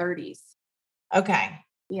late 30s. Okay.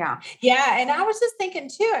 Yeah. Yeah. And I was just thinking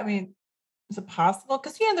too, I mean, is it possible?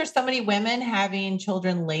 Because, there's so many women having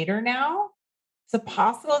children later now. Is it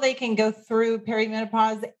possible they can go through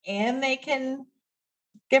perimenopause and they can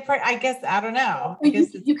get pregnant? I guess, I don't know. I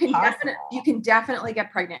guess it's possible. You can definitely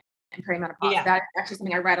get pregnant in perimenopause. Yeah. That's actually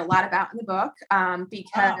something I read a lot about in the book,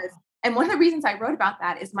 because, Oh, and one of the reasons I wrote about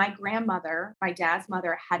that is my grandmother, my dad's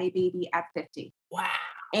mother, had a baby at 50. wow.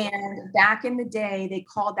 And back in the day, they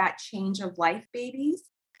called that change of life babies.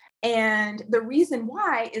 And the reason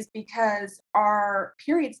why is because our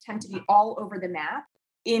periods tend to be all over the map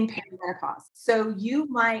in perimenopause. So you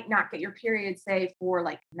might not get your period, say, for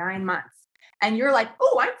like 9 months. And you're like,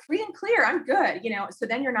 oh, I'm free and clear. I'm good. So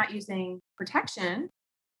then you're not using protection.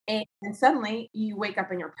 And suddenly you wake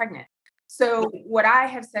up and you're pregnant. So what I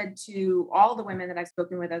have said to all the women that I've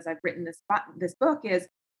spoken with as I've written this book is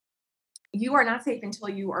you are not safe until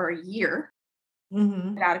you are a year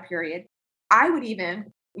Mm-hmm. without a period. I would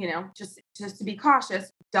even, just to be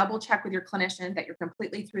cautious, double check with your clinician that you're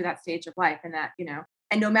completely through that stage of life and that,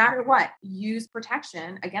 and no matter what, use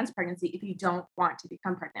protection against pregnancy if you don't want to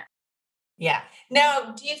become pregnant. Yeah.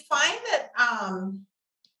 Now, do you find that,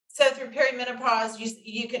 so through perimenopause,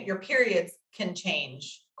 your periods can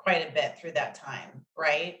change quite a bit through that time,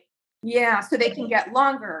 right? Yeah. So they can get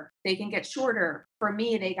longer, they can get shorter. For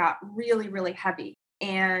me, they got really, really heavy.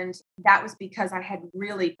 And that was because I had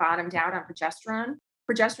really bottomed out on progesterone.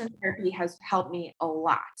 Progesterone therapy has helped me a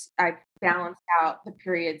lot. I've balanced out the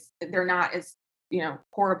periods. They're not as,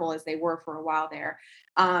 horrible as they were for a while there.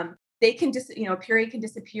 They can a period can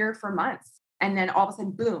disappear for months and then all of a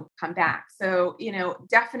sudden, boom, come back. So,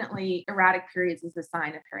 definitely erratic periods is a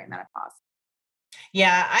sign of perimenopause.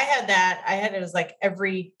 Yeah, I had that. It was like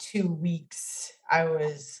every 2 weeks. I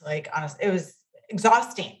was like, honest, it was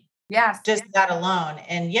exhausting. Yes. Just that alone.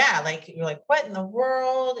 And yeah, like you're like, what in the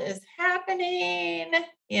world is happening?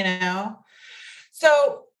 You know?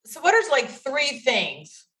 So what are like 3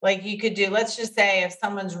 things like you could do? Let's just say if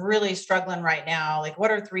someone's really struggling right now, like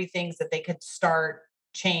what are 3 things that they could start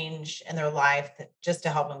change in their life just to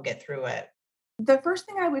help them get through it? The first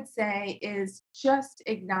thing I would say is just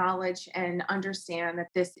acknowledge and understand that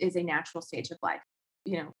this is a natural stage of life.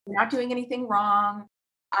 You're not doing anything wrong.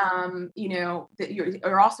 That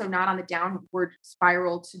you're also not on the downward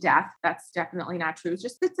spiral to death. That's definitely not true.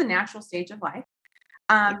 It's a natural stage of life.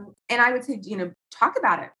 And I would say, talk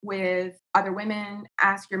about it with other women,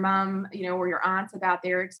 ask your mom, or your aunts about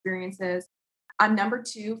their experiences. Number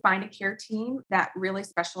 2, find a care team that really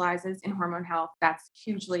specializes in hormone health. That's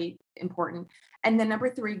hugely important. And then number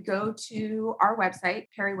 3, go to our website,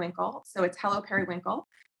 Periwinkle. So it's Hello Periwinkle,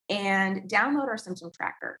 and download our symptom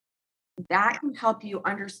tracker. That can help you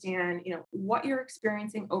understand, what you're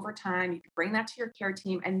experiencing over time. You can bring that to your care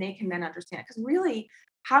team and they can then understand. Because really,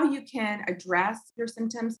 how you can address your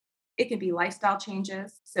symptoms, it can be lifestyle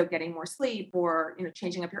changes. So getting more sleep or,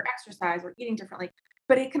 changing up your exercise or eating differently.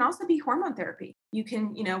 But it can also be hormone therapy. You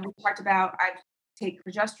can, we talked about, I take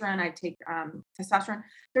progesterone, I take testosterone.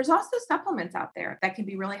 There's also supplements out there that can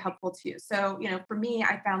be really helpful too. So, for me,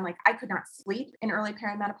 I found like I could not sleep in early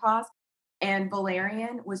perimenopause. And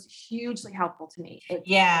valerian was hugely helpful to me. It's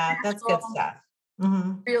Yeah, that's good natural, stuff.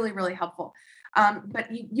 Mhm. really, really helpful. But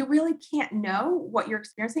you really can't know what you're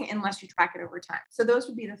experiencing unless you track it over time. So those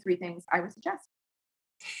would be the 3 things I would suggest.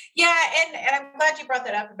 Yeah, and I'm glad you brought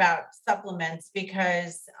that up about supplements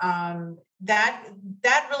because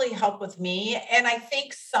that really helped with me. And I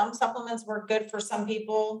think some supplements work good for some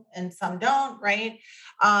people and some don't, right?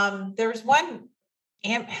 There's one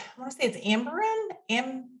I want to say it's Amberen,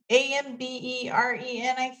 Amberen,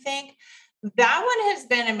 I think. That one has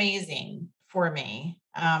been amazing for me.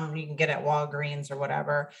 You can get it at Walgreens or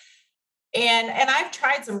whatever. And I've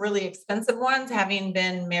tried some really expensive ones, having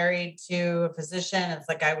been married to a physician. It's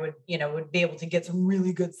like I would be able to get some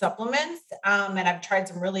really good supplements. And I've tried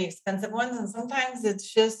some really expensive ones. And sometimes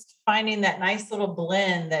it's just finding that nice little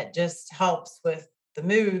blend that just helps with the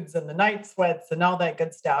moods and the night sweats and all that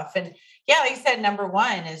good stuff. And yeah, like you said, number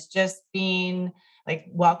 1 is just being like,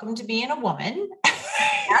 welcome to being a woman.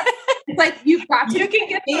 Yes. It's like you've got to You can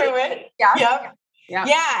get through it. Yeah. Yep. Yeah.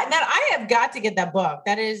 Yeah, and then I have got to get that book.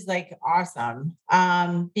 That is like awesome.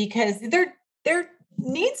 Because they're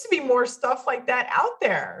needs to be more stuff like that out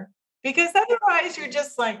there because otherwise you're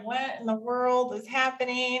just like, what in the world is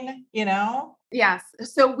happening? You know? Yes.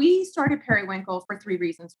 So we started Periwinkle for three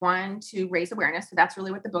reasons. One, to raise awareness. So that's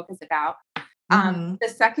really what the book is about. Hmm. The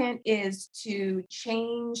second is to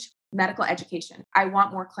change medical education. I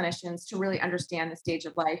want more clinicians to really understand the stage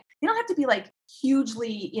of life. They don't have to be like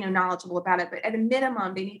hugely, knowledgeable about it, but at a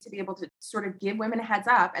minimum, they need to be able to sort of give women a heads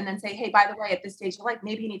up and then say, hey, by the way, at this stage of life,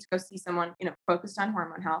 maybe you need to go see someone, focused on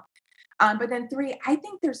hormone health. But then three, I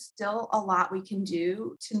think there's still a lot we can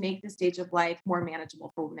do to make the stage of life more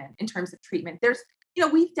manageable for women in terms of treatment.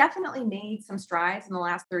 We've definitely made some strides in the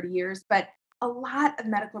last 30 years, but a lot of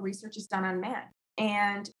medical research is done on men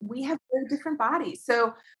and we have very different bodies.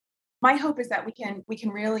 So my hope is that we can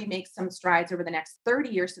really make some strides over the next 30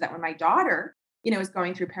 years so that when my daughter, is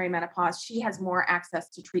going through perimenopause, she has more access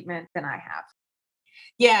to treatment than I have.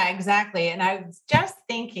 Yeah, exactly. And I was just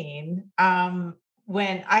thinking,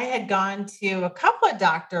 when I had gone to a couple of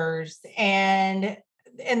doctors and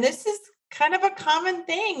this is kind of a common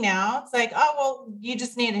thing now. It's like, oh, well, you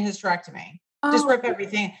just need a hysterectomy. Just Oh, rip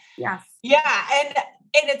everything. yes. Yeah, and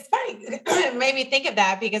it's funny. It made me think of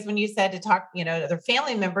that because when you said to talk, to their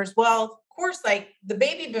family members, well, of course, like the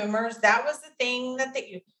baby boomers, that was the thing that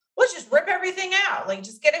they let's just rip everything out, like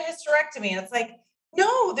just get a hysterectomy. And it's like,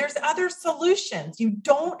 no, there's other solutions. You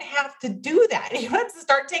don't have to do that. You have to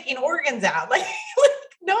start taking organs out. Like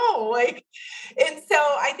no, like, and so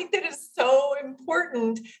I think that is so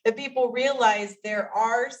important that people realize there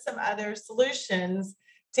are some other solutions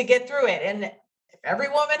to get through it. And if every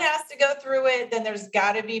woman has to go through it, then there's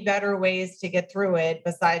got to be better ways to get through it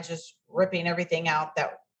besides just ripping everything out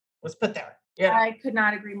that was put there. I could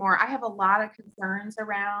not agree more. I have a lot of concerns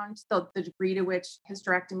around the degree to which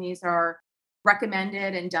hysterectomies are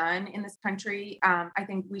recommended and done in this country. I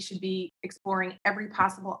think we should be exploring every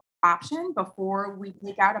possible option before we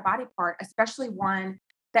take out a body part, especially one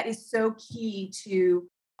that is so key to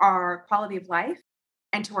our quality of life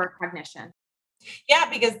and to our cognition. Yeah,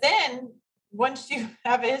 because then once you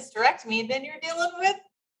have a hysterectomy, then you're dealing with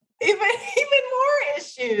even even more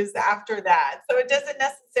issues after that. So it doesn't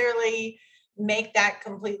necessarily make that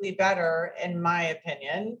completely better, in my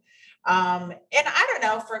opinion. And I don't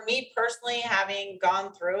know, for me personally, having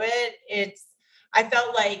gone through it, I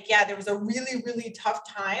felt like, yeah, there was a really, really tough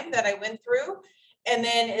time that I went through. And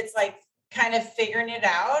then it's like kind of figuring it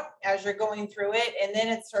out as you're going through it. And then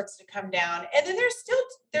it starts to come down. And then there's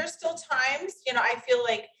still times, I feel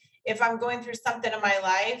like if I'm going through something in my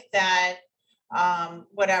life that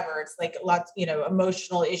whatever, it's like lots,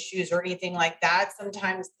 emotional issues or anything like that,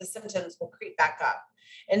 sometimes the symptoms will creep back up.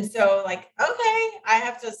 And so like, okay, I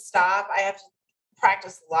have to stop. I have to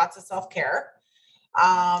practice lots of self-care,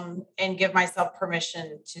 and give myself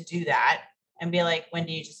permission to do that and be like, when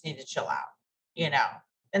do you just need to chill out, you know?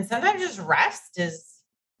 And sometimes just rest is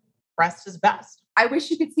best. I wish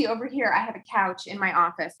you could see over here. I have a couch in my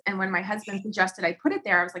office. And when my husband suggested I put it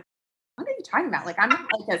there, I was like, what are you talking about? Like, I'm not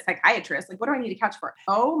like a psychiatrist. Like, what do I need a couch for?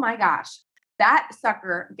 Oh my gosh. That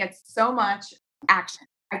sucker gets so much action.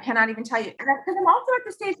 I cannot even tell you. Because I'm also at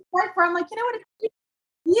the stage of life where I'm like, you know what?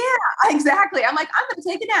 Yeah, exactly. I'm like, I'm going to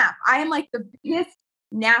take a nap. I am like the biggest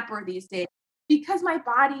napper these days because my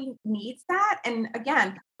body needs that. And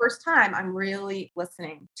again, first time I'm really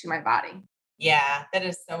listening to my body. Yeah, that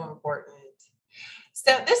is so important.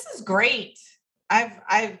 So this is great.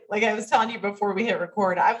 Like I was telling you before we hit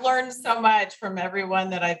record, I've learned so much from everyone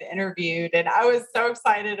that I've interviewed. And I was so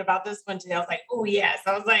excited about this one today. I was like, oh yes.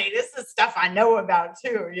 I was like, this is stuff I know about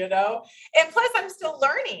too. And plus I'm still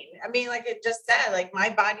learning. I mean, like it just said, like my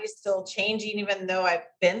body's still changing, even though I've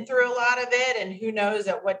been through a lot of it. And who knows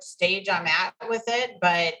at what stage I'm at with it.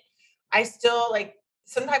 But I still like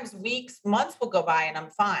sometimes weeks, months will go by and I'm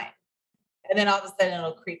fine. And then all of a sudden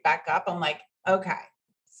it'll creep back up. I'm like, okay,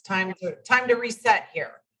 it's time to reset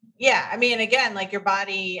here. Yeah. I mean, again, like your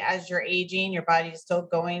body, as you're aging, your body's still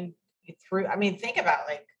going through. I mean, think about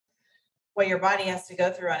like what your body has to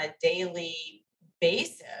go through on a daily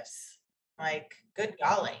basis. Like, good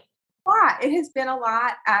golly. Yeah, it has been a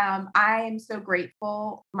lot. I am so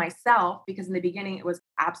grateful myself because in the beginning it was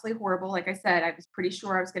absolutely horrible. Like I said, I was pretty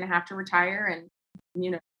sure I was going to have to retire and,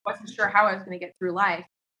 wasn't sure how I was going to get through life.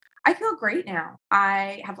 I feel great now.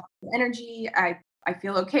 I have lots of energy. I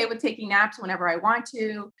feel okay with taking naps whenever I want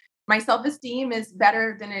to. My self-esteem is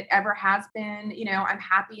better than it ever has been. I'm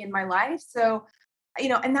happy in my life. So,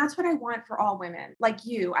 and that's what I want for all women like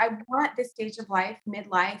you. I want this stage of life,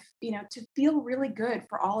 midlife, to feel really good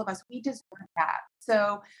for all of us. We deserve that.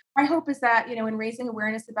 So my hope is that, in raising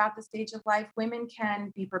awareness about the stage of life, women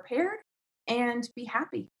can be prepared and be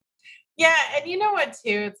happy. Yeah. And you know what,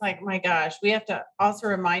 too? It's like, my gosh, we have to also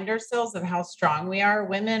remind ourselves of how strong we are.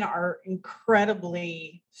 Women are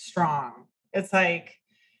incredibly strong. It's like,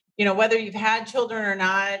 whether you've had children or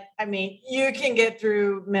not, I mean, you can get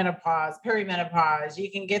through menopause, perimenopause,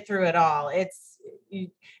 you can get through it all. And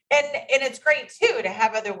it's great too to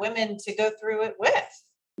have other women to go through it with.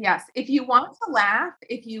 Yes. If you want to laugh,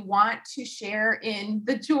 if you want to share in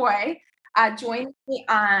the joy, join me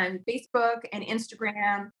on Facebook and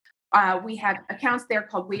Instagram. We have accounts there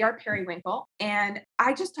called We Are Periwinkle. And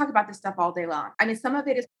I just talk about this stuff all day long. I mean, some of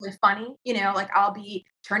it is really funny, like I'll be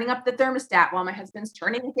turning up the thermostat while my husband's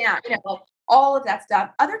turning it down, like all of that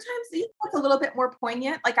stuff. Other times it's a little bit more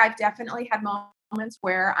poignant. Like I've definitely had moments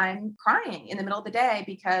where I'm crying in the middle of the day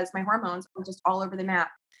because my hormones are just all over the map.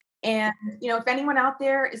 And, if anyone out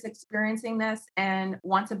there is experiencing this and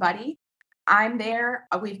wants a buddy, I'm there.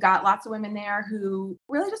 We've got lots of women there who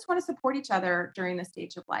really just want to support each other during this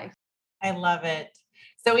stage of life. I love it.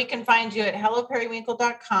 So we can find you at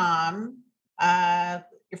helloperiwinkle.com, your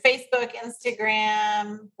Facebook,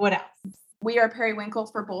 Instagram, what else? We Are Periwinkle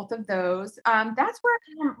for both of those. That's where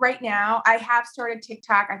I am right now. I have started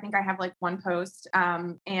TikTok. I think I have like one post.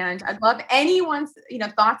 And I'd love anyone's,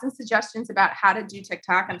 thoughts and suggestions about how to do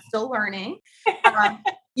TikTok. I'm still learning.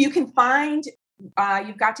 You can find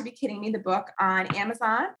You've Got to Be Kidding Me, the book, on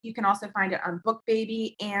Amazon. You can also find it on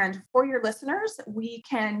BookBaby. And for your listeners, we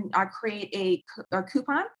can create a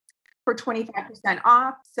coupon for 25%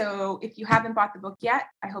 off. So if you haven't bought the book yet,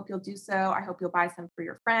 I hope you'll do so. I hope you'll buy some for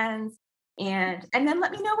your friends. And then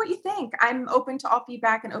let me know what you think. I'm open to all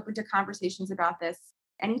feedback and open to conversations about this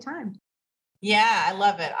anytime. Yeah, I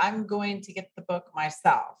love it. I'm going to get the book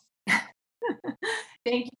myself.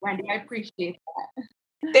 Thank you, Wendy. I appreciate that.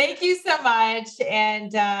 Thank you so much.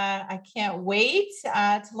 And I can't wait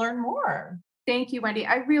to learn more. Thank you, Wendy.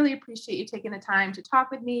 I really appreciate you taking the time to talk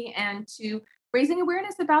with me and to raising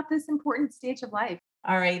awareness about this important stage of life.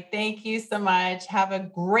 All right. Thank you so much. Have a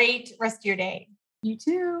great rest of your day. You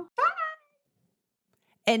too. Bye.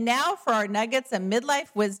 And now for our nuggets of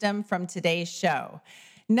midlife wisdom from today's show.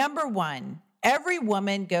 Number 1, every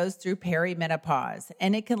woman goes through perimenopause,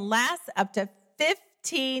 and it can last up to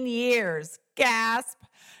 15 years. Gasp.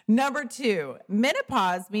 Number 2,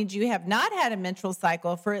 menopause means you have not had a menstrual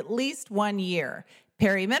cycle for at least 1 year.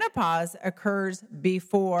 Perimenopause occurs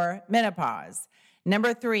before menopause.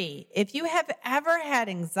 Number 3, if you have ever had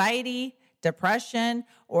anxiety, depression,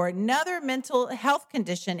 or another mental health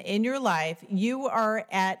condition in your life, you are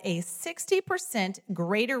at a 60%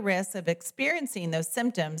 greater risk of experiencing those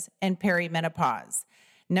symptoms in perimenopause.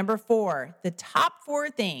 Number 4, the top 4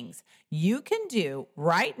 things you can do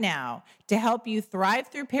right now to help you thrive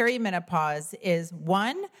through perimenopause is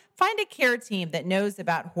 1, find a care team that knows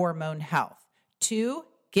about hormone health. 2,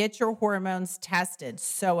 get your hormones tested.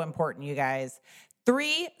 So important, you guys.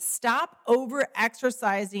 3, stop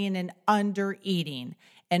over-exercising and under-eating.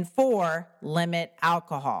 And 4, limit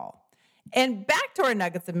alcohol. And back to our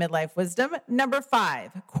nuggets of midlife wisdom. Number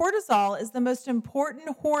 5, cortisol is the most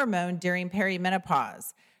important hormone during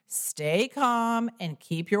perimenopause. Stay calm and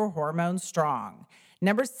keep your hormones strong.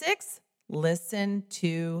 Number 6, listen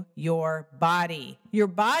to your body. Your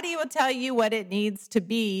body will tell you what it needs to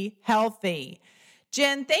be healthy.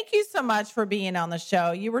 Jen, thank you so much for being on the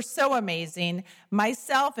show. You were so amazing.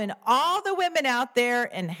 Myself and all the women out there,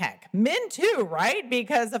 and heck, men too, right?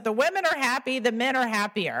 Because if the women are happy, the men are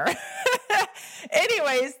happier.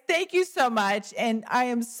 Anyways, thank you so much. And I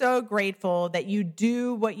am so grateful that you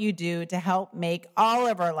do what you do to help make all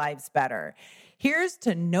of our lives better. Here's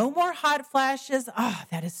to no more hot flashes. Oh,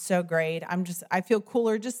 that is so great. I feel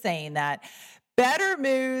cooler just saying that. Better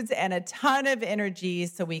moods and a ton of energy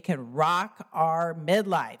so we can rock our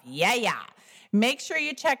midlife. Yeah. Make sure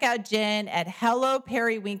you check out Jen at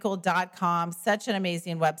helloperiwinkle.com. Such an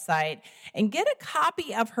amazing website. And get a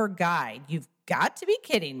copy of her guide. You've got to be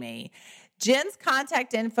kidding me. Jen's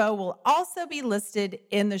contact info will also be listed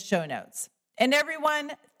in the show notes. And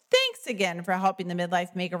everyone, thanks again for helping the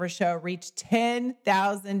Midlife Makeover Show reach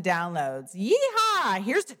 10,000 downloads. Yeehaw!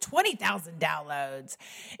 Here's to 20,000 downloads.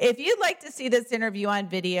 If you'd like to see this interview on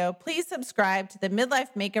video, please subscribe to the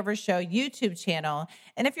Midlife Makeover Show YouTube channel.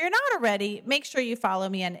 And if you're not already, make sure you follow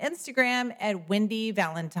me on Instagram at Wendy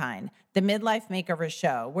Valentine, the Midlife Makeover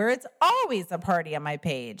Show, where it's always a party on my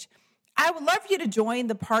page. I would love for you to join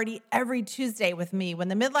the party every Tuesday with me when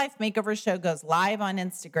the Midlife Makeover Show goes live on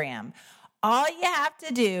Instagram. All you have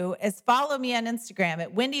to do is follow me on Instagram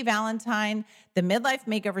at Wendy Valentine, the Midlife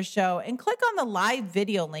Makeover Show, and click on the live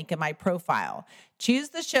video link in my profile. Choose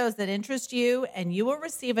the shows that interest you, and you will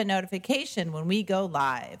receive a notification when we go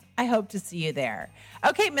live. I hope to see you there.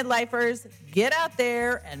 Okay, midlifers, get out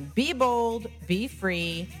there and be bold, be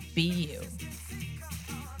free, be you.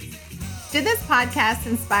 Did this podcast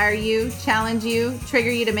inspire you, challenge you, trigger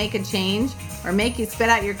you to make a change, or make you spit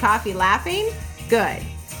out your coffee laughing? Good.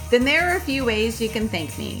 Then there are a few ways you can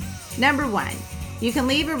thank me. Number 1, you can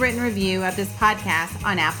leave a written review of this podcast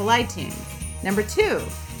on Apple iTunes. Number 2,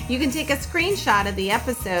 you can take a screenshot of the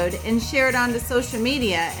episode and share it onto social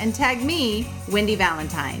media and tag me, Wendy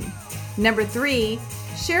Valentine. Number 3,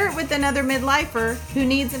 share it with another midlifer who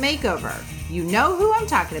needs a makeover. You know who I'm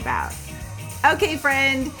talking about. Okay,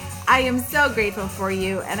 friend, I am so grateful for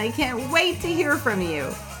you, and I can't wait to hear from you.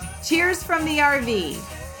 Cheers from the RV.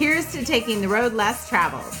 Here's to taking the road less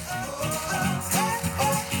traveled.